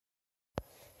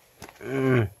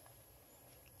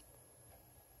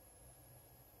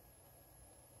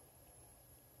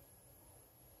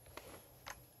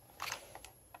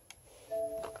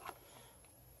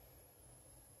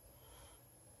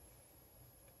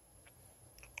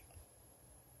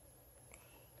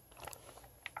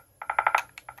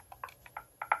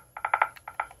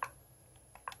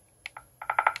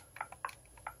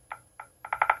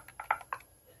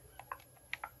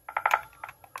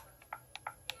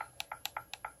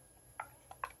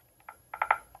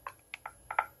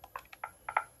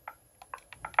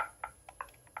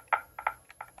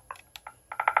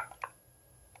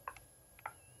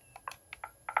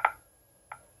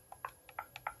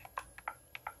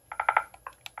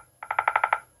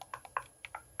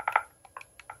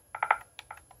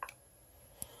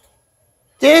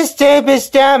This tape is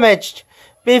damaged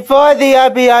before the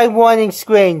RBI warning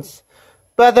screens,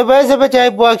 but the rest of the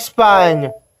tape works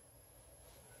fine.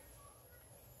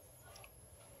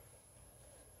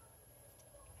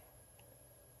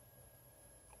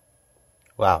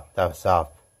 Wow, that was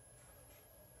soft.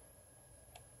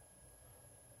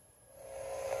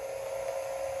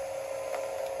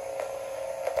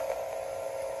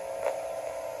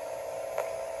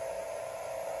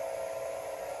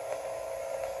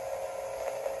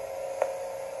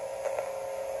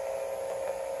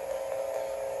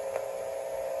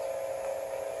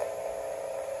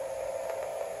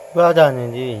 Well done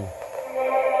indeed.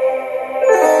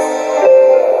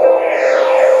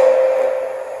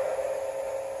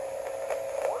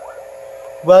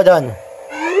 Well done.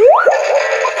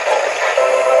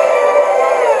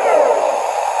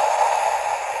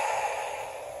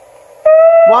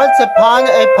 Once upon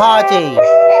a party.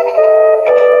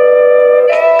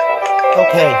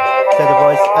 Okay, said the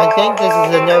voice. I think this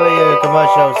is a narrator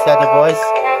commercial, said the voice.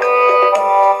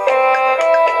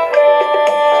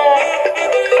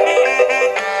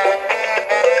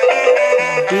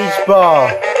 Beach ball,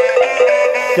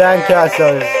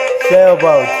 sandcastles,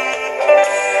 sailboats.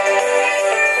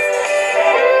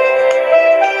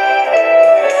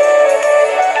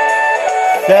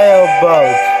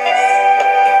 Sailboats.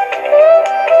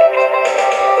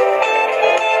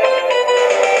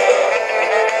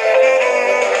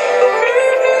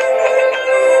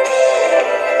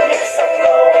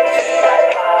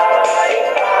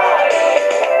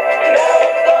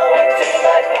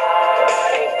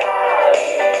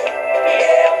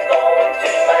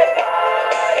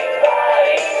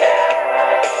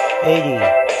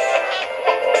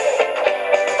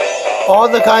 All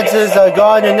the concerts are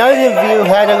gone and none of you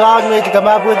had allowed me to come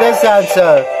up with this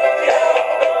answer.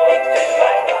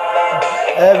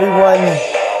 Everyone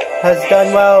has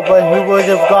done well, but who would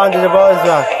have gone to the bonus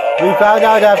round? We found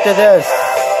out after this.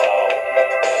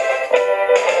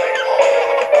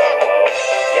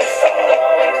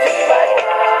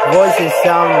 Voices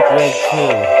sound great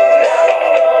too.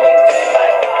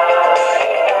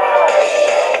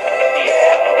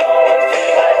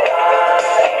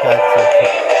 That's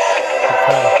it.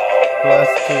 Plus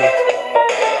 2.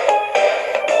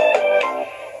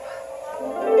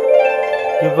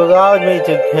 You've allowed me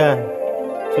to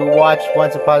watch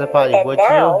Once Upon a Party, would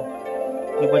you?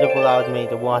 You would have allowed me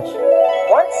to watch.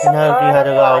 None of you had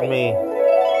allowed me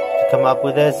to come up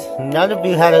with this. None of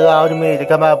you had allowed me to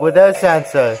come up with this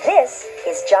answer. This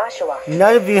is Joshua.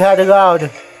 None of you had allowed me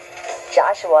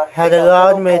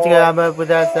to come up with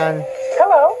that answer.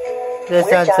 Hello. This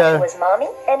We're answer. Joshua's mommy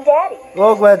and daddy.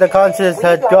 Look where the concerts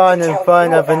had gone in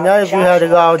front of, and none of you had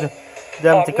allowed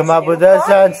them to come up with this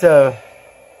answer.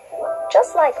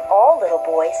 Just like all little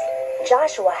boys,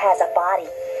 Joshua has a body.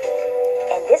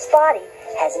 And this body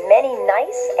has many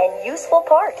nice and useful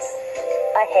parts.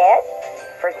 A head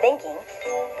for thinking,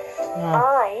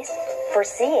 eyes for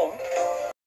seeing,